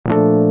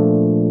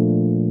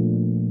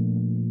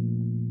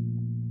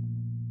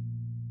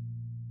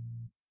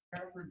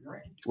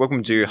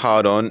Welcome to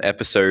Hard On,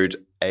 episode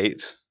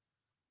 8.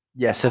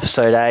 Yes,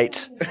 episode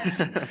 8.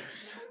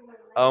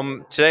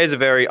 Today is a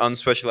very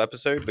unspecial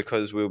episode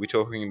because we'll be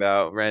talking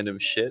about random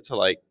shit,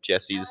 like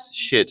Jesse's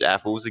shit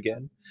apples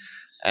again,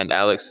 and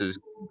Alex's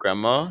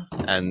grandma,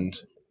 and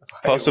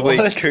possibly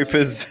what?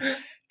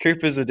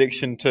 Cooper's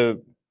addiction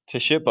to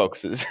shit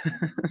boxes.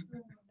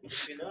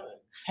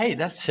 Hey,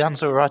 that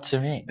sounds alright to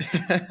me.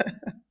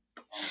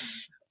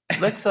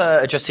 Let's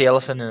address the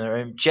elephant in the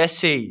room.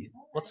 Jesse,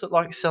 what's it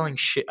like selling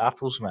shit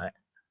apples, mate?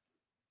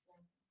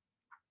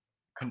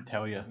 Couldn't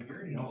tell you.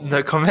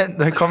 No comment,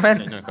 no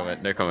comment. No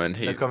comment. No comment.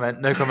 No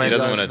comment, no comment. He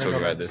doesn't guys, want to no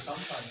talk about comment.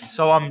 this.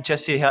 So,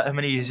 Jesse, how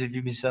many years have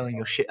you been selling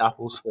your shit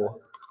apples for?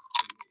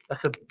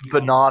 That's a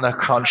banana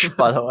crunch,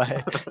 by the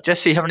way.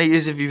 Jesse, how many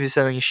years have you been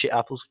selling your shit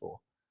apples for?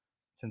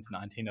 Since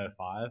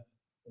 1905.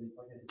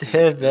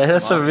 Damn, man,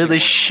 that's some really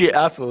shit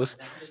apples.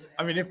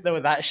 I mean, if they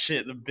were that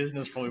shit, the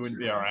business probably wouldn't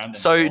be around.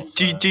 So, anymore,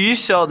 do you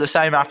sell the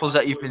same apples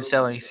that you've been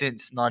selling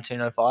since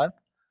 1905?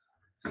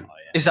 Oh, yeah.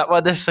 Is that why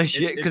they're so It-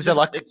 shit? it's Because they're just-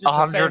 like it's just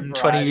the same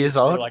 120 years varieties for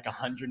old? like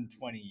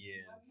 120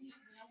 years.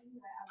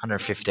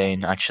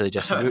 115, actually,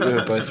 Jesse. We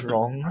were both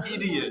wrong.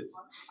 Can Idiot.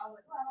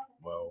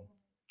 Well,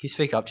 you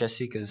speak up,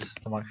 Jesse? Because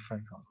the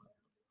microphone can't.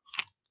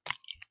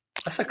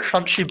 That's a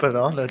crunchy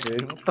banana,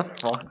 dude. What the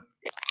fuck?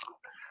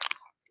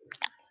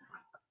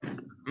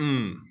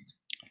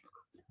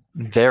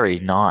 Very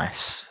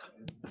nice.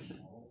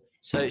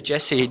 So,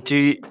 Jesse,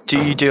 do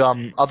you do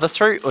other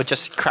fruit or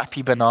just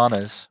crappy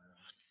bananas?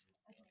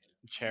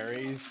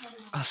 cherries,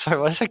 Oh, sorry,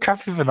 what is it?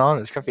 Crappy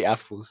bananas, crappy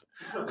apples.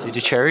 So you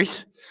do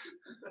cherries?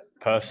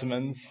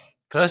 persimmons.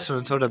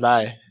 Persimmons, what are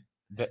they?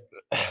 They're,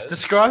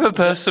 Describe a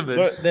persimmon.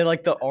 they're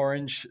like the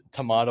orange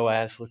tomato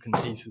ass looking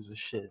pieces of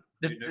shit.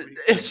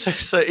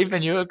 So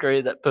even you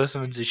agree that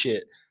persimmons are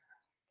shit.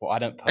 Well, I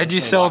don't. And you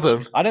personally sell like-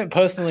 them? I don't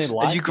personally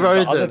like. you them, grow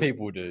but Other them?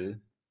 people do.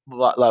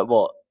 Like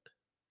what?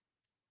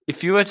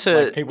 If you were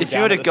to Like people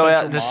down at the go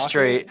out in Central the Market?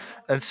 street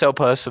and sell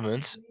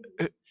persimmons,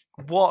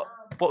 what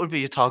would be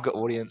your target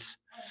audience?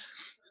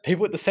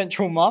 People at the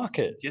Central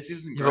Market. Jesse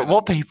doesn't Yeah, but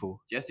what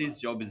people? Jesse's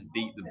job is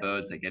beat the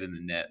birds that get in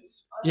the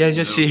nets. Yeah,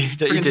 Jesse,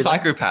 that you Freaking did.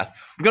 psychopath.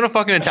 I'm gonna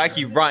fucking attack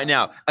you right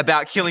now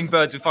about killing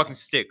birds with fucking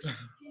sticks.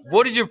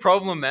 What is your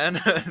problem, man?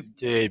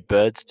 Dude,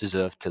 birds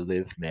deserve to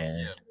live,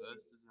 man.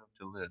 birds deserve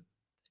to live.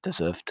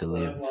 Deserve to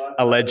live.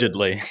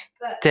 Allegedly.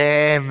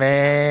 Damn,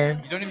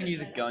 man. You don't even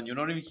use a gun. You're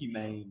not even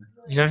humane.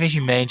 You don't think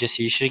humane,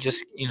 Jesse? You should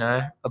just,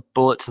 a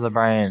bullet to the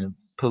brain and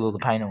pull all the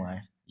pain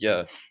away.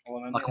 Yeah.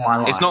 Like my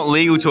life. It's not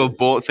legal to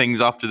abort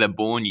things after they're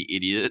born, you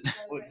idiot.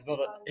 Well,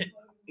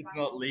 it's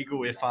not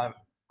legal if I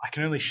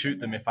can only shoot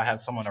them if I have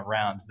someone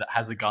around that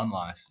has a gun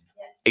license.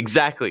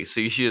 Exactly. So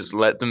you should just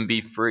let them be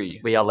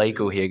free. We are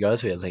legal here,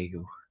 guys. We are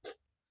legal.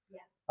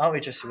 Aren't we,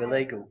 Jesse? We're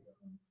legal.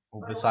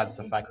 Well, besides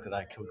the fact that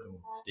I killed them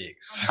with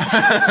sticks.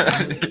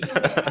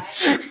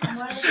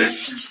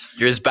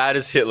 You're as bad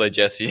as Hitler,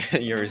 Jesse.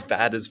 You're as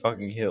bad as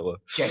fucking Hitler.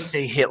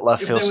 Jesse Hitler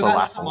If they feels were so that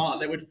apples. smart,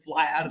 they would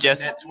fly out of Jess-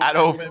 the nets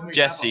Adolf when we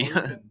Jesse. have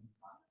it open.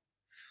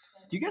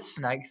 Do you get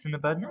snakes in the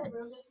bird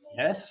nets?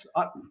 Yes,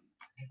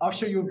 I'll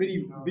show you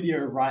a video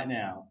right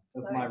now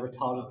of my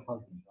retarded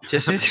cousin.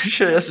 Jesse's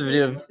showing us a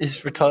video of his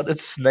retarded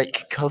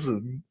snake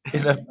cousin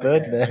in a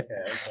bird net.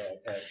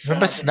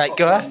 Remember Snake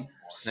Guy?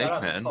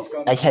 Snake Man.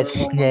 I had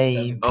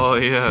Snake. Oh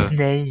yeah.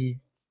 Snake.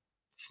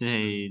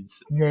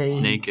 Snakes. Snake.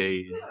 Snake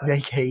aid.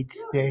 Snake.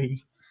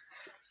 Snake.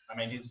 I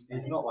mean,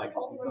 he's not like.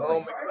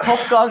 Oh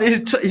Top Gun is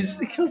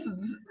his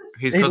cousin's.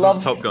 His He cousin's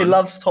loves Top Gun. He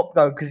loves Top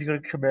Gun because he's got a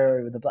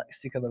Camaro with a black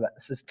stick on the back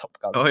that says Top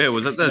Gun. Oh yeah,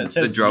 was that It the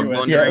says drug US.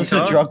 laundering Yeah, it's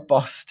car? a drug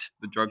bust.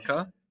 The drug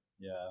car?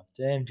 Yeah.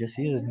 Damn,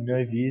 Jesse has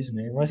no views,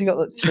 man. Why's he got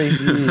like 3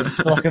 views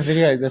for like a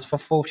video that goes for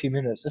 40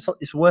 minutes?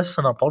 It's worse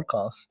than our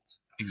podcasts.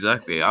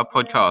 Exactly. Our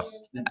podcast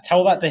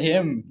Tell that to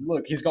him.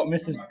 Look, he's got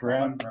Mrs.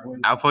 Brown's voice.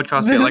 get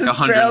like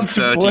Mrs. Brown's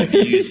 130 voice.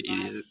 views,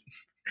 idiot.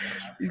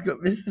 He's got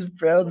Mrs.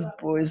 Brown's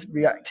Boys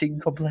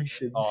reacting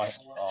compilations. Oh, wait,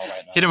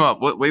 no. Hit him up.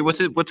 Wait, what's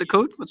it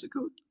called? What's it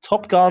called?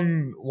 Top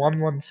Gun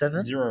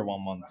 117?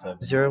 0117.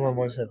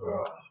 0117.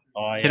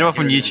 Oh, yeah, Hit him up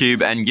on here it is.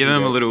 YouTube and give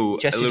him a little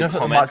Jesse, don't put the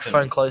comment.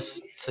 microphone and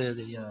close to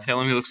the. Tell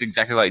him he looks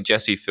exactly like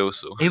Jesse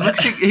Filsel. He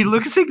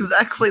looks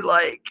exactly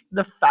like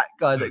the fat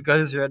guy that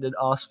goes around and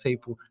asks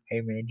people,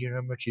 "Hey man, do you know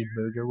how much your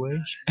burger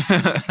weighs?"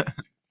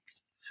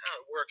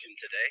 Working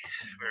today.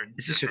 We're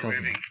Is this your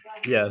cousin? removing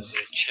Yes. the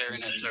chair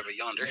nets over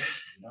yonder.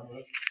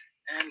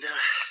 And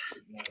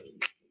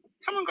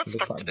someone got He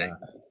looks stuck like today.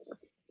 that.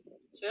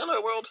 Say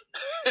hello, world.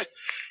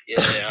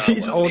 Yeah,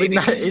 He's holding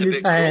maybe that being in a his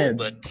bit cruel, hand.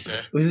 but,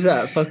 What is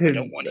that? I Fucking.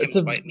 don't want him It's a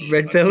to bite me.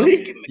 red I'd love to belly?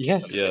 give him a kiss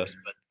Yes. on the Yeah. lips,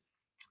 but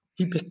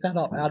He picked that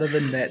up out of the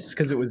nets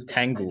because it was I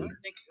tangled, don't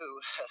think who.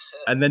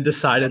 and then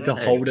decided to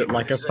hold it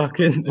like a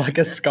fucking like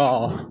a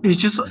scar. He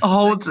just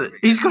holds it.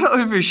 He's got it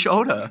over his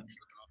shoulder.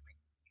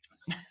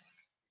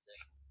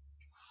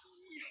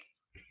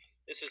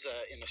 This is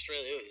in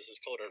Australia. This is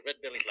called a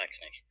red-bellied black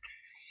snake.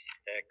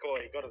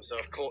 Corey got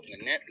himself caught in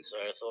the net, and so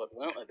I thought,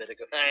 well, I better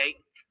go. Hey,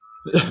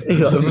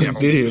 He like, almost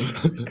bit him.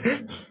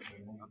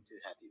 I'm too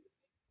happy with it.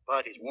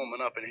 party's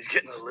warming up and he's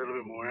getting a little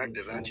bit more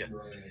active, aren't you?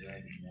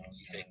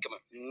 Hey, come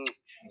on.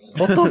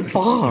 What the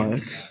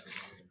fuck?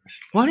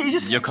 Why don't you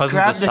just Your cousin's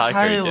grab a the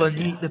psycho, tail Jesse.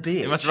 and eat the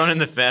bitch? It must run in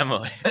the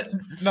family.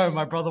 No,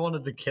 my brother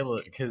wanted to kill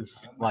it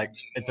because, like,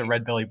 it's a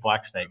red-bellied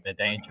black snake. They're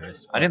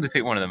dangerous. I nearly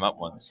picked one of them up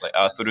once. Like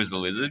I thought it was a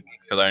lizard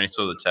because I only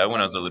saw the tail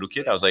when I was a little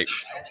kid. I was like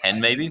 10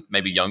 maybe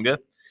younger.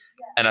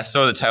 And I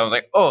saw the tail. I was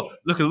like, oh,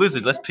 look, a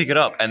lizard. Let's pick it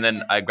up. And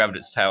then I grabbed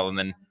its tail and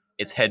then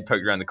its head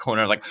poked around the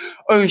corner. I was like,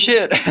 oh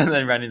shit! And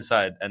then ran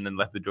inside and then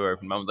left the door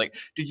open. Mum was like,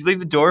 did you leave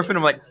the door open?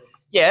 I'm like,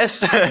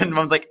 yes. And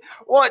Mum's like,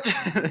 what?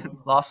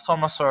 Last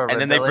time I saw a red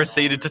And then they belly-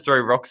 proceeded to throw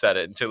rocks at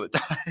it until it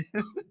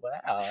died.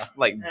 Wow.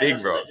 Like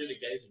big rocks.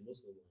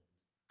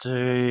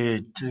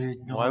 Dude.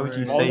 Why would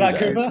you What say was that, that?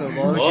 Cooper?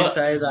 Why would you What?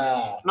 say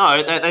that?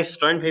 No, they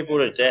stone people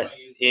to death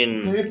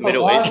in Cooper,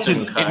 Middle why Eastern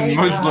would you say countries. In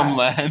Muslim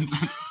land.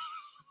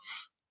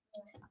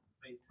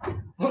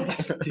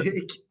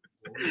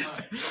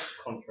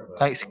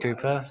 Thanks,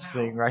 Cooper, for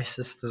being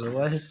racist as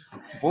always.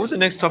 What was the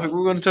next topic we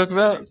were going to talk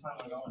about?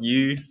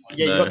 You. Yeah,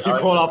 you No. got too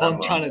caught up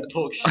on trying to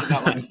talk shit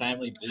about my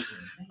family business.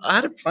 I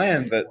had a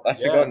plan, but I've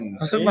forgotten.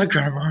 Was it my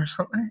grandma or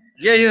something?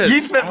 Yeah.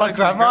 You've met my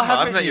grandma, I've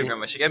haven't met your you?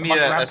 grandma. She gave me My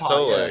a grandpa,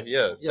 solo. yeah.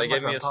 Yeah, Yeah, they my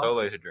gave me a grandpa.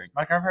 solo to drink.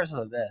 My grandparents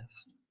are the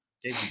best.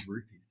 Gave you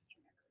rupees.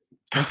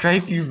 I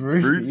gave you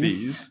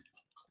roofies.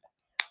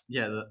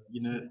 Yeah,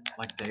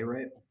 like day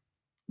rate.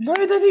 No,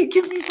 they didn't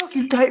give me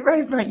fucking date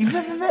rape, mate. You've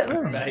never met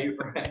them. Day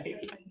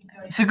rate.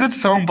 It's a good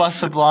song by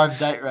Sublime,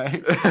 Date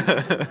Rape.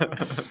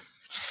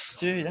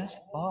 Dude, that's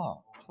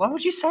fucked. Why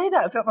would you say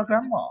that about my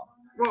grandma?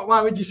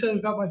 Why would you say that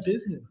about my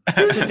business?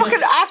 It's a fucking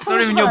It's apples,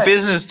 not even your mate.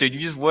 business, dude. You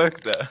just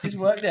work there. He's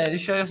worked there. He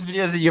showed us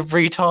videos of your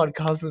retard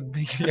cousin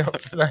picking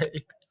up snakes.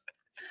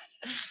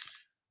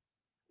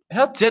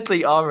 How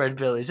deadly are red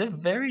bellies? They're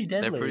very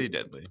deadly. They're pretty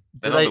deadly. Do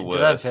They're they, not the do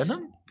they have worst.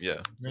 venom?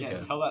 Yeah.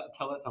 Yeah, tell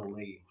that to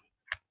Lee.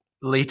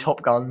 Lee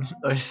Top Gun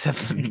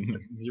 07.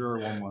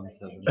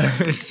 0117.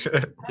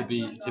 to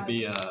be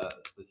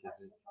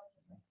specific.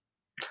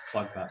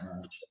 Like that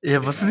match. Yeah,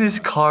 wasn't his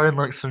car in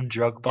like some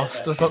drug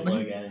bust or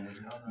something?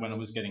 When it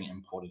was getting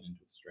imported into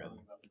Australia.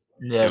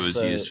 Yeah, It was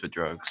so, used for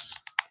drugs.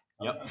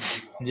 Yep.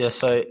 yeah,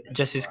 so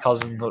Jesse's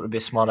cousin thought it'd be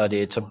a smart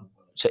idea to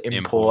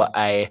import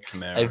a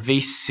Camaro.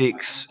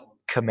 V6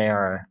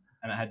 Camaro.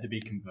 And it had to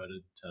be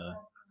converted to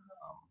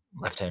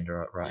Left-hand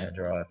drive, right-hand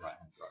drive. right-hand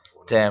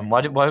drive. Damn, why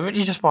wouldn't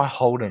you just buy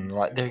Holden?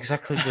 Like, they're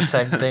exactly the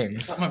same thing.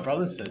 That's what my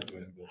brother said to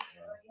him.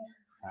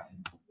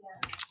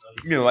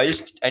 No,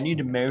 I need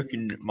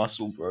American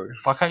muscle, bro.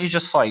 Why can't you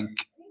just, like,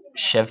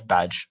 Chev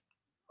badge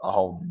a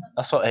Holden?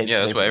 That's what heaps Yeah,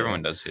 of that's what people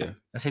everyone do. does here.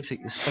 That's heaps of,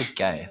 it's so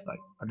gay. Like,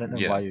 I don't know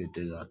Yeah. why you would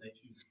do that.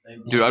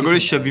 Dude, I got a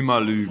Chevy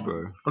Maloo,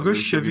 bro. I got a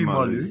Chevy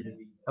Maloo.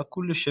 How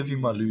cool are Chevy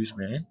Maloos,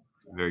 man?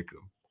 Very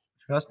cool.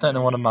 You guys don't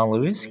know what a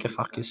Maloo is? Go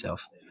fuck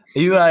yourself. Are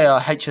you a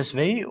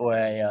HSV or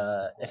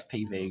a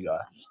FPV guy?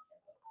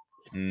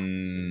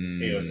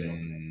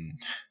 Mm.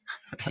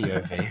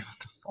 POV.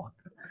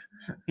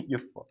 You're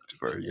fucked,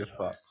 bro. You're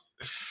fucked.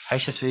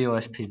 HSV or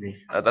FPV?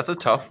 That's a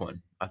tough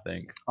one, I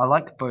think. I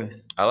like both.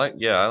 I like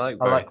I both.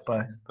 like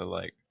both. But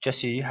like,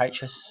 Jesse, are you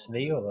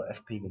HSV or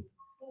FPV?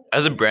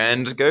 as a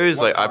brand goes,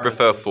 What like I car is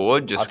prefer it?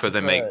 Ford just I because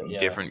they make prefer- yeah.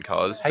 different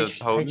cars to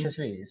hold.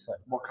 HSV is like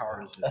What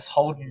car is it? that's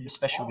Holden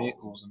special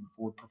vehicles and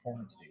Ford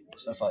performance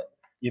vehicles. So it's like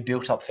you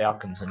built up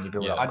Falcons and you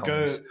built Yeah. up.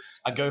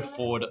 I'd go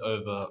Ford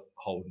over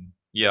Holden.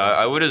 Yeah,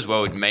 I would as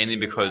well, mainly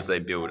because they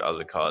build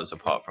other cars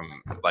apart from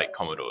like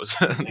Commodores.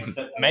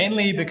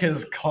 Mainly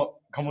because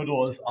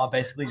Commodores are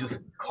basically just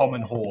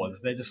common whores.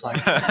 They're just like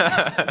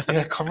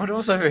Yeah,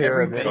 Commodores over here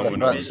are a bit Commodore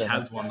nuts. bitch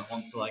has one that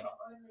wants to like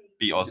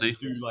Be Aussie.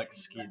 do like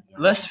skids.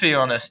 Let's be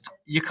honest.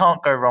 You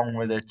can't go wrong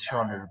with a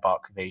 $200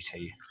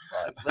 VT.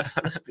 Like,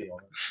 let's be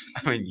honest.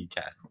 I mean, you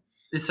can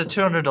It's a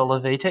 $200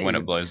 VT. when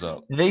it blows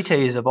up.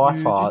 VT is by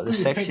far the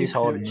sexiest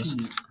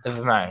Holdens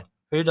ever made.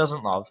 Who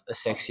doesn't love a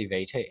sexy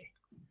VT?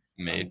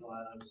 Me.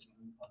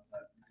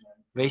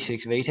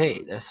 V6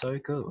 VT, they're so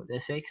cool. They're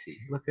sexy.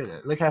 Look at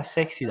it. Look how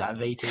sexy that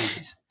VT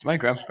is. My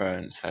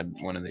grandparents had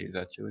one of these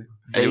actually.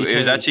 And it was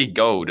VT. actually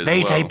gold as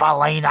VT well.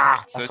 Balena.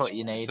 That's Search- what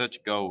you need.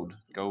 Search gold.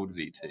 Gold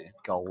VT.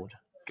 Gold.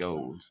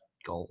 Gold.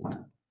 Gold.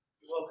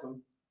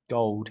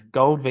 Gold.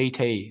 Gold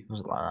VT.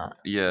 Was it like that?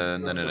 Yeah,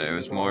 no. It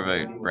was more of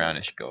a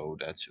brownish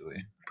gold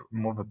actually.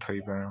 More of a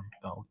pre-brown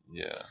gold.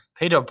 Yeah.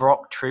 Peter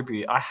Brock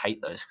tribute. I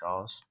hate those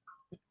cars.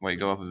 Wait,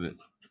 go up a bit.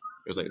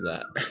 It was like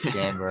that.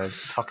 Damn, bro.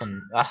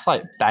 Fucking. That's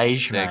like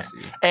beige, man. Sexy.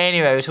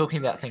 Anyway, we're talking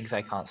about things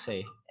they can't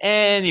see.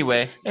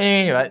 Anyway,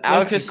 Anyway,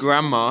 Alex's Lucas.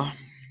 grandma.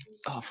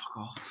 Oh, fuck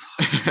off.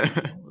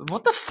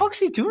 What the fuck's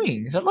he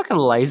doing? Is that like a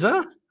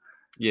laser?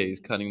 Yeah, he's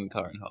cutting the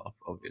car in half,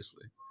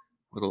 obviously,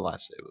 with a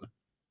lightsaber.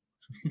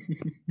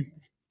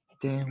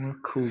 Damn, what a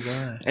cool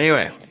guy.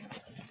 Anyway,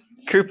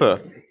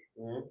 Cooper,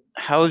 Mhm.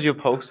 how's your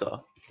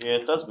pulsar? Yeah,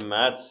 it does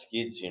mad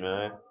skids, you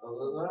know.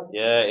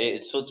 Yeah,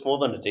 it's more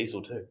than a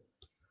diesel too.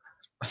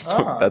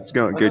 Ah, That's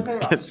going I good. don't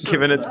think that's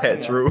Given its so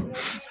petrol.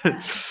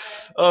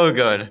 Oh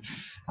god.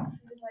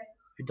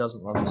 Who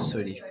doesn't love a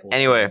sooty force?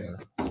 Anyway,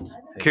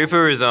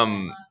 Cooper is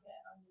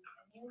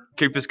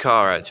Cooper's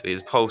car actually,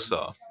 his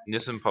pulsar,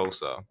 Nissan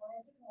Pulsar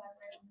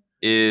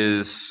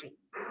is.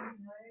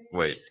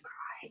 Wait.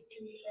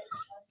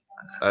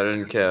 I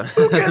don't care.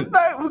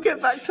 We'll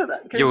get back to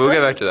that. Yeah, we'll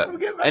get back to that. We'll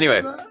get back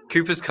Anyway, to that.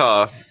 Cooper's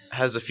car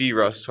has a few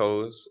rust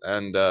holes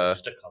and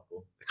Just a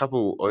couple. a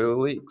couple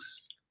oil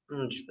leaks.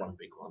 Just one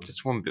big one.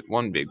 Just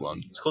one big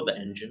one. It's called the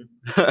engine.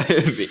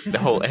 The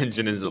whole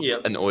engine is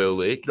Yep. an oil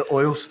leak. The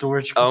oil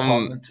storage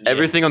compartment.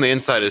 Everything on the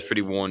inside is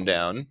pretty worn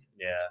down,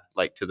 Yeah,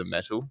 like to the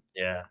metal.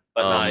 yeah.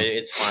 But Um, no,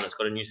 it's fine. It's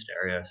got a new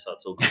stereo, so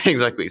it's all good.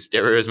 Exactly.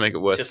 Stereos make it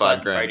It's worth just $5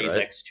 like grand, Brady's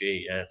right?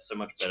 XG. Yeah, it's so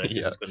much better because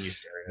Yeah. it's got a new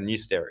stereo. New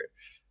stereo.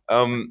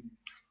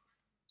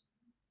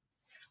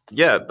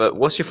 Yeah, but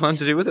what's your plan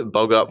to do with it?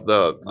 Bog up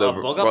the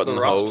Bog up rotten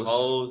the rust holes?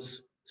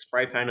 holes,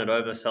 spray paint it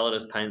over, sell it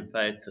as paint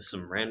fade to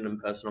some random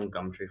person on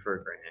Gumtree for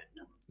 $1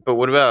 grand. But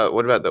what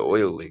about the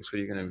oil leaks? What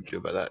are you gonna do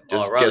about that?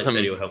 Just Riley get some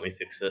said he'll help me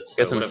fix it. So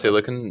get some whatever.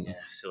 silicon. Yeah,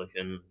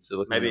 silicon.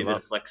 Silicon Maybe a them bit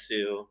up. of Flex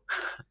Seal,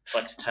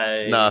 Flex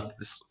Tape. Nah,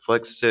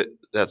 flex it.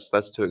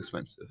 That's too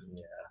expensive.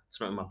 Yeah, it's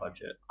not in my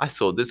budget. I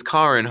saw this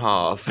car in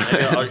half.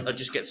 Maybe I'll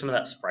just get some of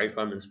that spray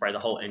foam and spray the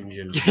whole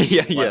engine.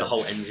 yeah, Like yeah. the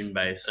whole engine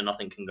base, so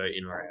nothing can go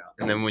in or out.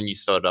 And then when you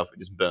start it up, it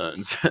just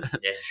burns.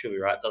 Yeah, she'll be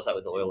right. It does that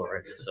with the oil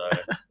already, so it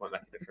won't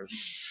make a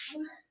difference.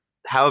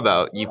 How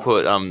about you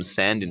put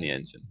sand in the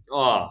engine?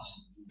 Oh,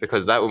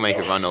 Because that will make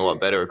it run a lot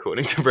better,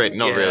 according to Brady.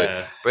 Not really.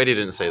 yeah. Brady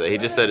didn't say that. He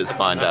just said it's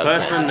fine to The have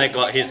sand. person that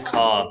got his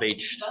car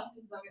beached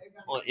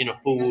in a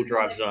four-wheel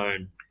drive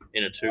zone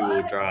in a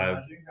two-wheel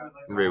drive.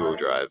 Rear-wheel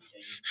drive.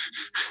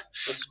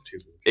 What's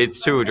two-wheel? It's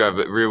two-wheel drive,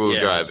 but rear-wheel Yeah,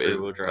 drive. it's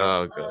rear-wheel drive.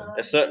 Oh god.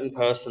 A certain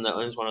person that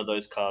owns one of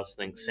those cars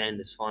thinks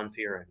sand is fine for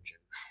your engine.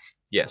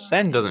 Yeah,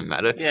 sand doesn't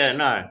matter. Yeah,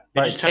 no.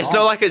 But It just turns It's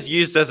not like it's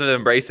used as an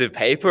abrasive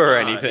paper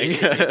or No, anything.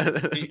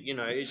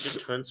 it just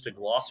turns to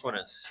glass when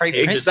it's Free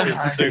heated Princeton. to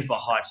super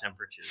high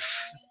temperatures.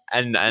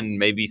 and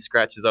maybe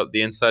scratches up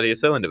the inside of your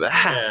cylinder. But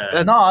Yeah.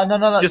 that's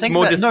No. just think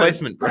more about it. No,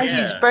 displacement. Brady's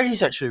Yeah.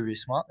 Brady's actually really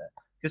smart there.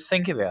 Because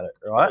think about it,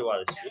 right? Probably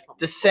why this shit comes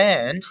The from.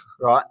 sand,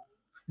 right,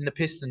 in the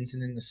pistons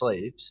and in the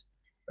sleeves,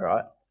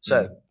 right?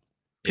 So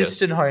Yes.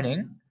 piston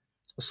honing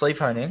or sleeve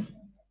honing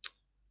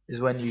is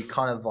when you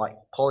kind of like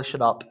polish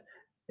it up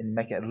and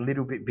make it a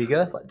little bit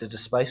bigger, like the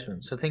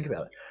displacement. So think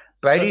about it.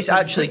 Brady's So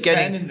actually put sand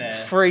getting in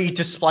there. free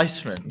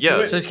displacement.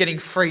 Yeah. So he's getting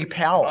free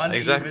power. Uneven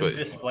Exactly.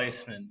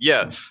 displacement.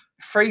 Yeah,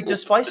 Free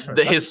displacement.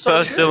 his That's so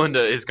first good. cylinder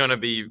is gonna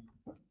be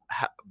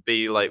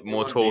like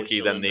more won't be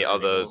a torquey than the cylinder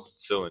other anymore.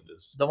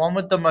 cylinders. The one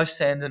with the most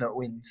sand in it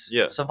wins.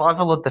 Yeah.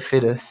 Survival of the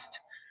fittest.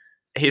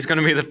 He's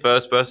gonna be the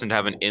first person to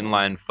have an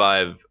inline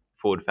 5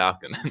 Ford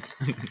Falcon.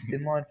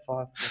 Inline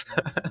 5.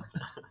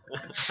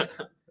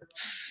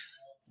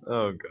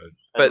 Oh god. Hey,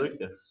 But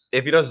Lucas.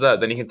 if he does that,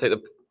 then he can take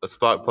a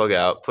spark plug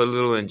out, put a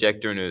little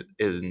injector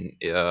in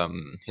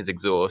his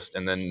exhaust,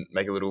 and then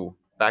make a little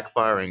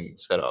backfiring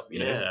setup. You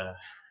know. Yeah.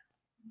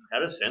 How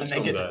does And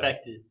Sandstorm make it go?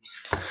 defective.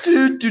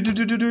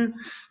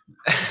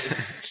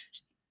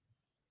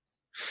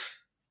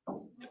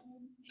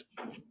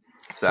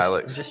 So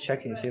Alex, I'm just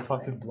checking to see if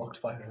I can block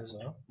fire as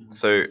well.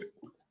 so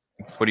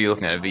what are you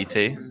looking at? A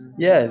VT?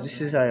 Yeah,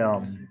 this is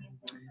a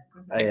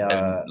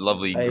A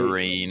lovely a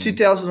green.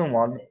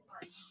 2001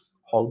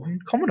 Holden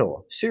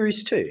Commodore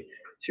Series 2.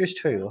 Series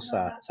 2, what's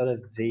that? Is that a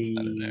V?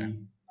 I don't know.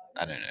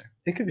 I don't know.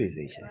 It could be a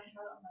V2.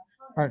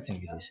 I don't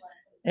think it is.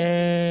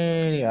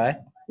 Anyway,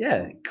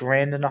 yeah,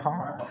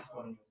 $1,500.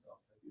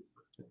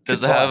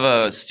 Does it have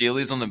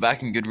Steelies on the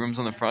back and good rims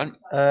on the front?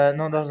 No,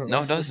 it doesn't. No, it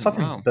Let's doesn't. type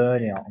in Wow.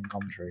 burnout on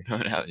Gumtree.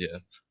 Burnout, yeah.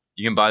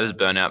 You can buy this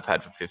burnout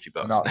pad for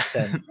 $50. No,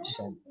 cent,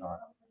 no.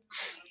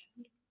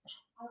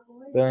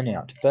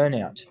 Burnout.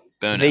 Burnout.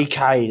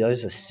 VK,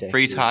 those are sexy.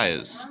 Free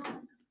tires.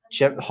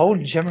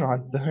 Holden Gemini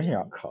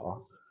burnout car.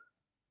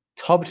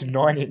 Tubbed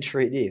 9-inch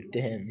rear diff.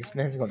 Damn, this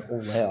man's gone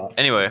all out.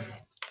 Anyway,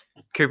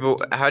 Cooper,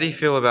 how do you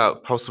feel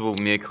about possible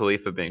Mia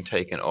Khalifa being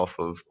taken off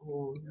of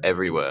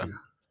everywhere?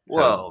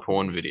 Well,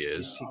 Porn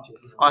videos.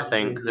 I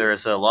think there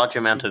is a large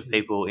amount of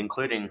people,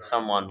 including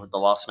someone with the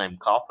last name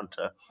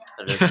Carpenter,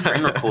 that has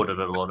screen recorded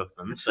a lot of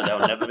them, so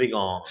they'll never be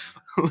gone.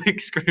 Like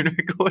screen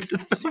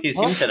recorded. He's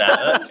hinted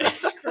at it.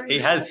 He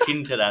has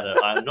hinted at it.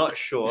 I'm not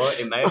sure.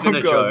 It may have been Oh,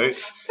 a God. joke.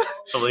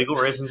 For legal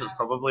reasons, it's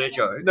probably a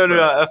joke. No, but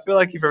I feel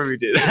like you probably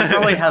did. He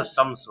probably has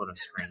some sort of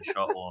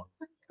screenshot or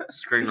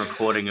screen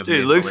recording of Dude,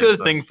 Mia Luke's got a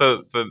Khalifa.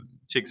 thing for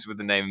chicks with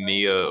the name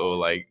Mia or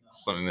like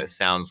something that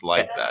sounds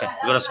like that.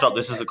 We've got to stop.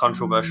 This is a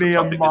controversial Mia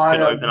topic. This could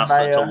Maya open us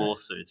Maya. to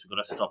lawsuits. We've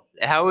got to stop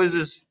this. How is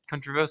this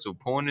controversial?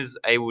 Porn is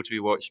able to be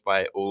watched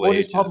by all Porn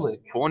is ages. public.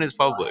 Porn is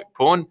public.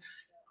 Porn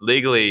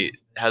legally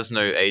has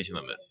no age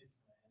limit.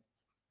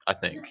 I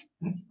think.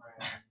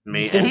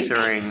 Me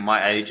entering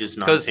my age is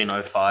 'Cause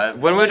 1905.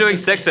 When we're doing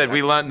sex ed,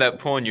 we learned that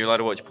porn you're allowed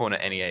to watch porn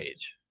at any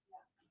age.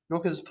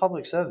 Look, it's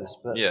public service,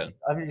 but Yeah.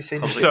 haven't you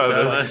seen Public the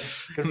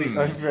service. Could be Hmm.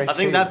 over I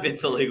think that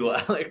bit's illegal,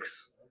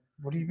 Alex.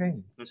 What do you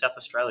mean? In South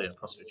Australia,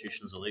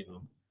 prostitution's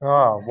illegal.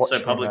 Oh, watch So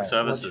me, public mate.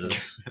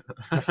 services.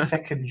 Watch me.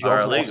 Fucking job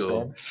are loss, illegal.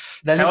 then.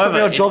 Then you put However, me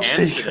on in job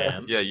seeker.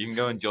 Amsterdam, Yeah, you can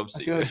go and job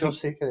If you're a seeker. job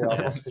seeker, I'll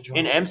lost the job.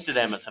 in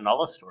Amsterdam, it's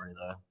another story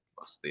though.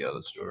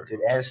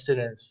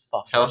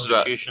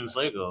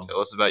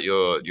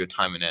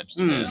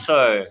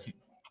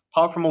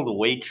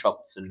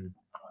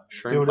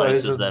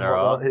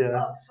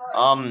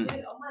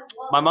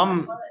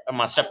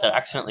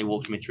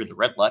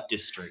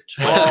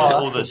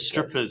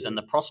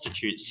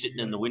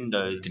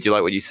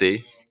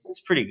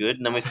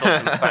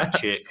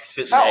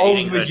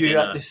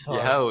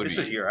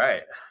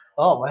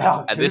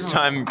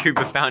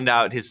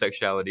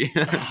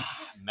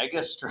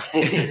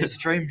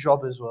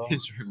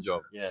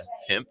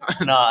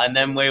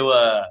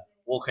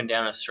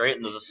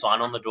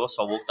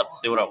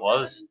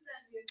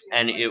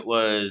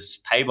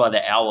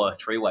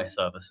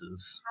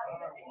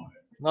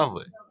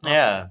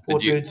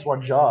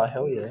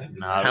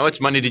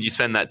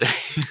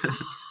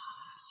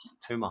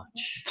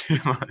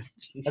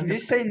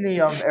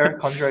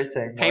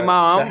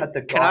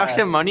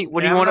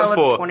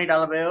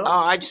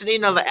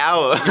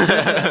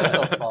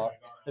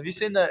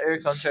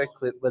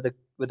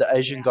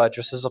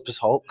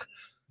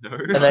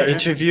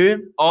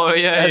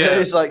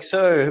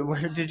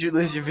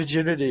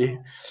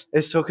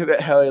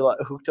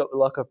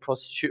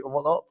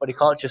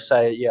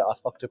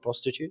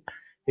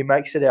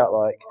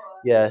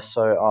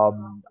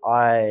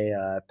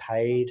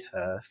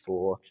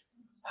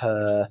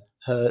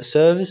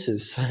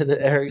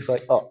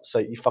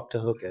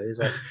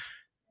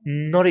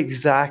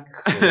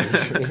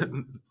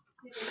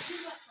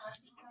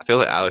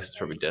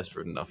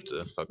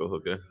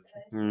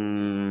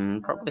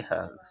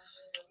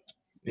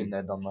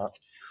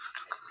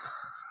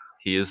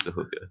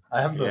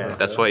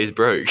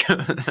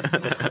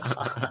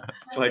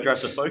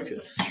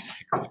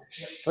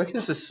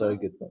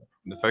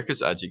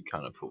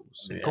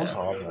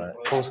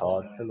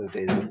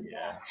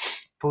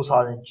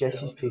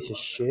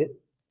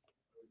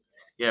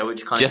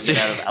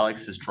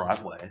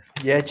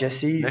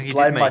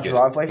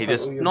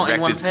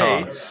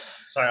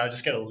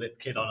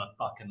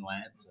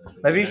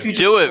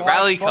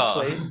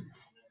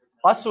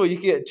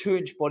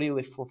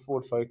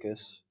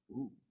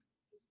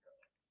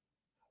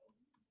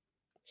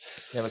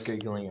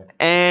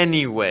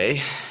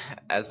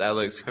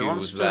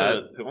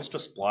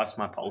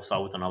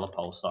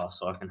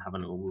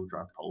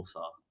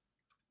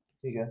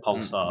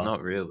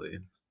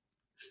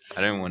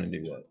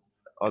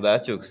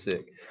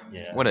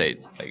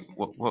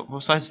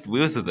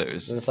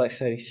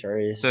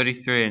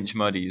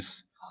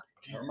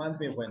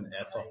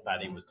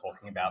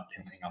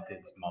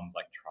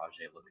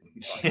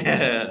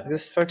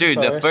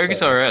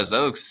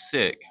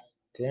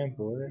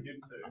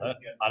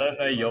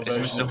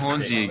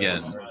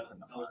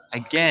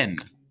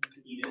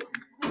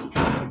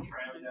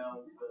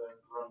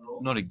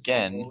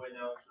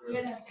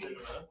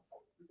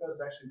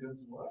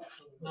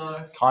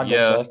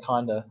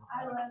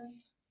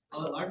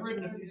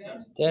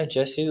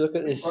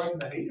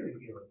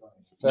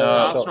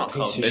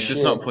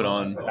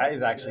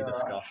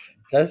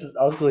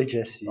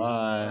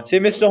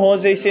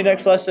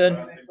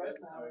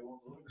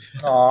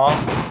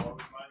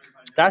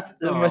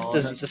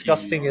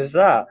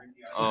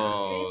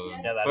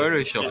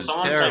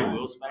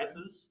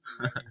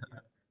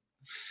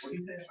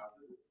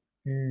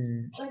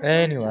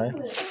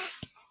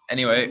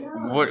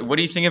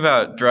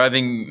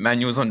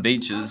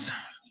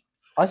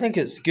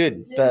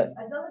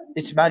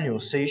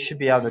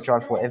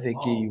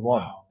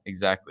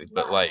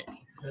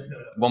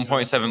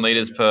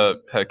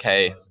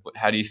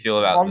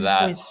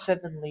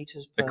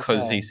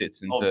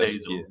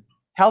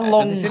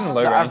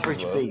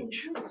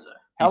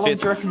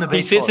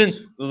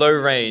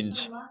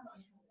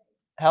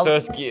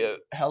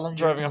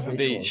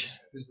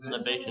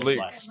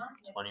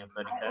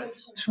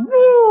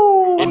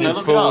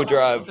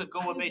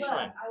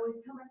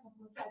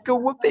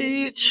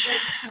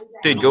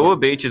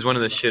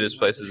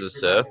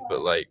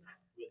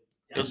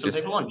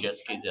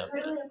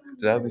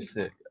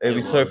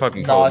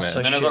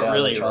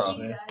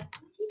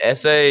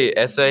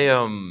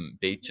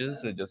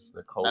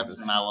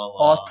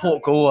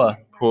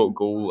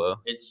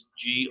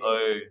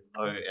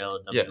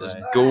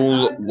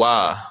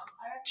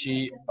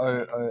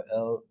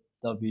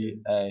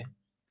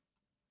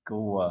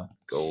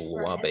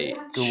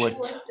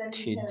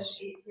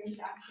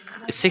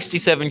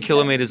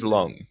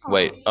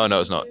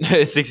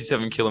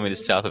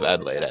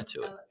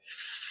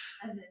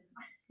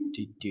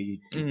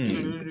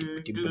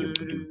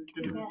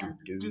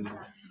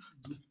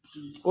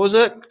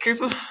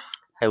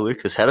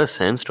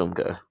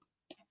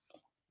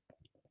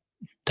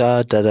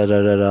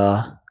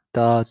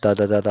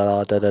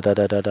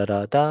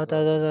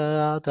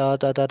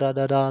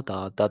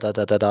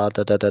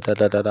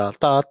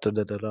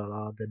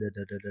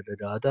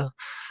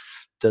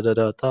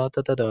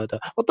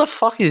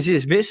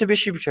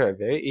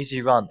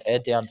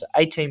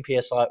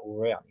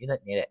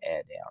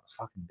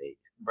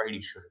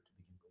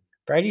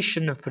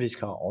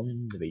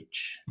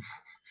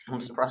 I'm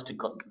surprised it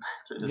got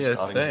through the Yeah,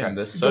 starting same. track.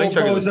 The starting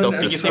track is the Go,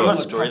 go, Did you softest see my one.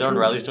 story though? And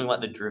Riley's doing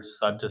like the drift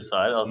side to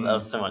side. That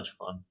was so much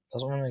fun.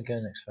 Doesn't want to go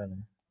next photo.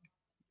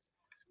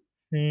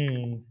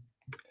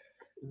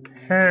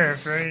 Hey,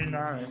 very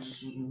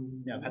nice.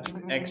 Yeah,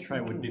 Patrick X-Tray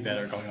would be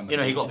better going on the You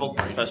know, he beach got than booked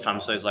the Brady. first time,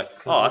 so he's like,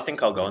 "Oh, I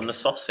think I'll go in the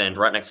soft sand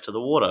right next to the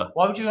water."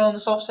 Why would you go on the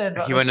soft sand?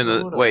 Right He went in next to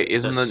the water? wait.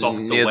 Isn't The the soft,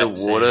 the near the wet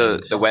water?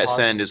 sand. The wet Soft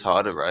sand is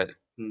harder, right?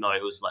 No,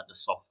 it was like the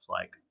soft,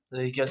 like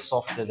You get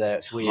softer there.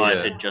 It's weird. tide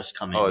Yeah. had just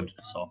come in. Oh.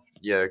 Soft,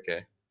 Yeah.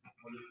 Okay.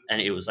 and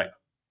it was like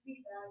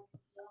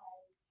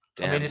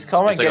I mean, Damn. this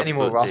car won't like get a any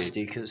more foot deep.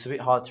 rusty because it's a bit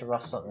hard to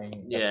rust something.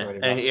 That's yeah, already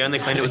and he rusty. only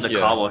cleaned it with the Yeah.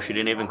 car wash. He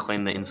didn't even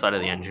clean the inside of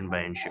the engine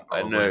bay and shit.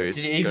 I Probably. know.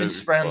 Did you even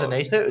spray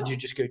underneath it, or did you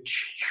just go?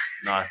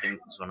 No, I think it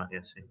was when I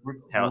see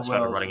how it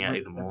started running out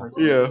even more.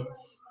 Yeah.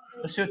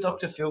 Let's see what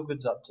Dr.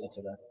 Feelgood's up to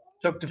today.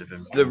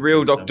 The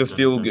real Dr.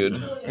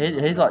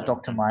 Feelgood. He's like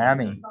Dr.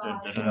 Miami,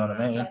 if you know what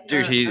I mean.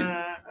 Dude, he.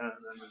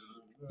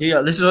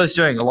 Yeah, this is what he's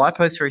doing. A lipo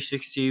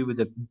 360 with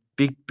a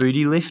big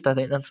booty lift. I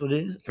think that's what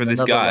it is. For and this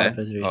another guy. lipo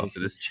Oh, 360. for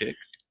this chick.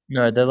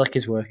 No, they're like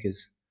his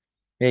workers.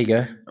 There you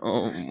go.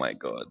 Oh my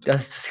god.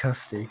 That's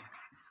disgusting.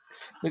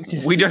 Look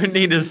at We don't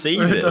need to see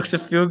Dr.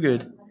 this.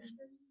 Feelgood.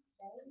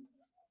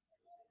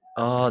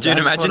 Oh, Dude,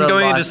 that's imagine what a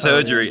going into lipo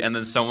surgery is. and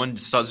then someone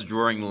starts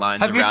drawing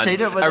lines Have you around, seen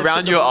it where they around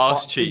put the your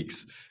ass butt-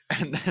 cheeks.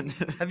 And then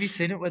Have you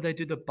seen it where they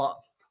do the butt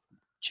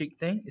cheek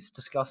thing? It's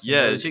disgusting.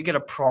 Yeah. You get a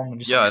prong and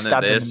just yeah, like and then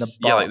stab them in the there's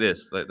butt. yeah, like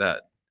this, like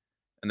that.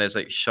 And there's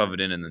like shove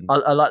it in and then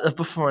I like the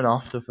before and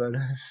after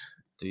photos.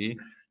 do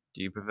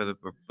you prefer the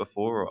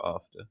before or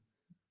after?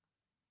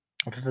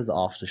 I prefer the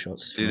after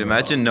shots. Dude,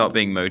 imagine not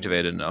being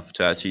motivated enough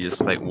to actually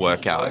just like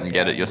work out and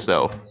get it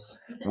yourself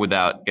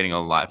without getting a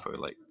lipo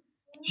like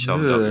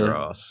shoved up your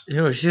Ugh. ass.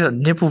 Ew, she's got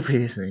nipple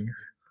piercings.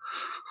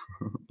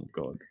 Oh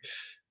god.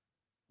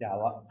 Yeah,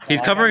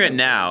 He's covering it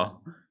now.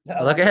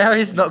 Look at how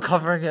he's not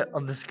covering it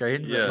on the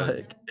screen. Yeah. But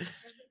like,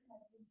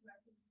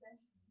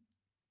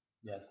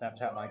 Yeah,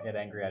 Snapchat might get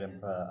angry at him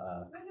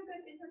for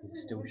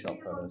his still shot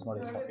photos, not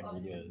his fucking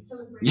videos.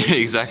 Yeah,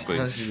 exactly.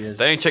 those videos.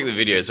 They don't check the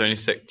videos, they only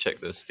check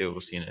the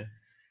stills, you know.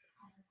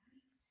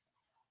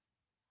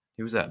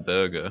 Who was that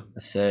burger?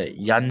 It's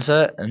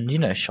Janza and you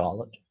know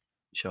Charlotte.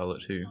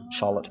 Charlotte who?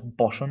 Charlotte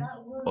Bottom.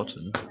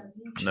 Bottom?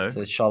 No.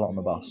 So Charlotte on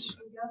the bus.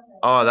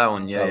 Oh, that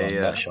one. Yeah, That yeah, one,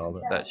 yeah. that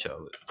Charlotte. That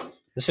Charlotte.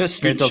 This is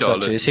Snoop Good Dogg's up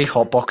to. Charlotte. Is he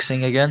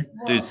hotboxing again?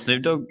 Dude,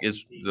 Snoop Dogg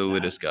is the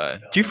littest guy.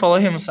 Do you follow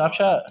him on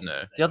Snapchat?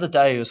 No. The other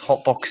day he was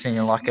hotboxing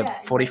in like a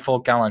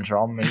 44-gallon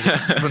drum and he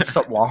just wouldn't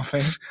stop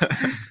laughing.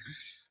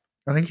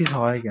 I think he's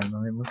high again. I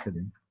mean, look at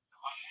him.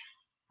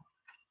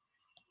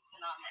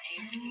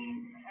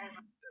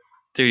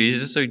 Dude, he's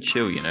just so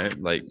chill, you know?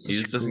 Like, He's he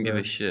just just doesn't cool give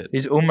guy. a shit.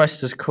 He's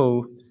almost as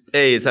cool.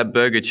 Hey, it's that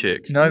burger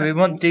chick. No, we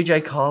want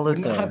DJ Khaled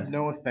Wouldn't it though. have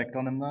no effect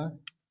on him though?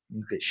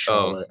 Look at Oh,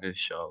 Charlotte. it's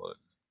Charlotte.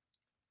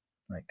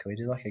 Wait, can we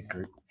do like a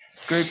group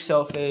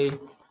selfie?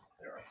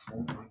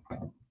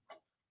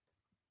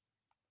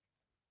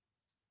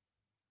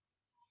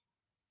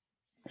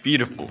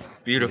 Beautiful.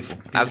 Beautiful.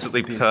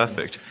 Absolutely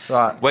perfect.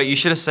 Right. Wait, you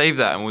should have saved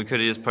that and we could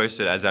have just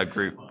posted it as our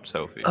group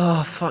selfie.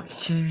 Oh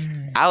fuck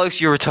you. Alex,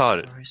 you're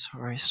retarded.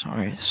 Sorry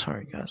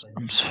guys.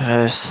 I'm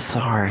so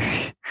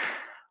sorry.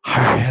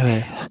 I'm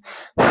really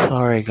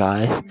sorry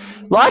guys.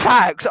 Life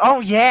hacks! Oh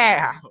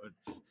yeah!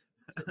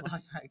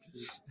 Life hacks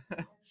is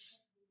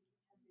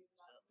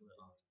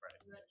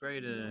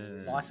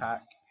Brayden. life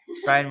hack.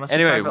 Brain, what's your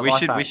Anyway, favourite we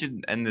life should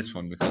hack? end this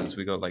one because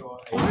we got like 4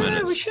 Yeah,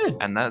 minutes. we should.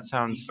 And that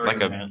sounds 3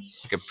 like a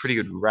minutes. pretty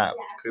good wrap.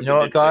 You know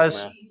what,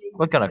 guys?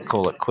 We're gonna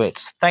call it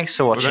quits. Thanks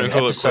for watching gonna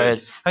call it episode.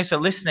 quits. Thanks for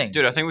listening.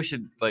 Dude, I think we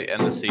should like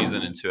end the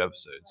season in 2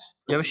 episodes,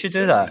 Yeah, we should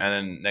do that. and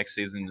then next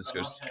season just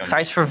goes.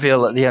 Face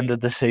reveal at the end of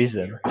the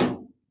season.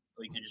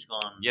 We could just go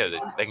on. Yeah,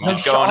 they can No,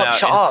 just go on our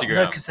shut up. Instagram.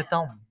 No, because they're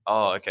dumb.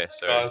 Oh, okay.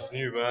 So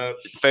new merch.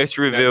 face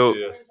reveal.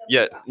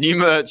 Yeah, new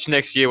merch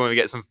next year when we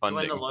get some Join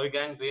funding. the low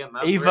gang, be a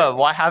Maverick. Eva,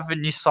 why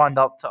haven't you signed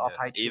up to our Yeah,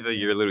 Patreon? Eva,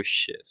 you're a little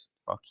shit.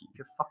 Fuck you.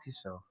 Go fuck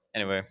yourself.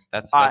 Anyway,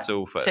 that's Alright,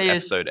 all for see yous.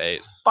 episode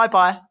 8. Bye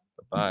bye.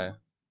 Bye.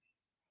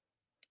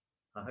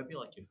 I hope you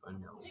like your phone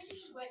now.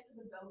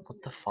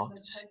 What the fuck?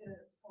 Just...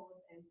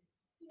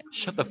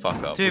 Shut the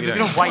fuck up. Dude, We we're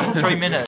don't- gonna wait 3 minutes.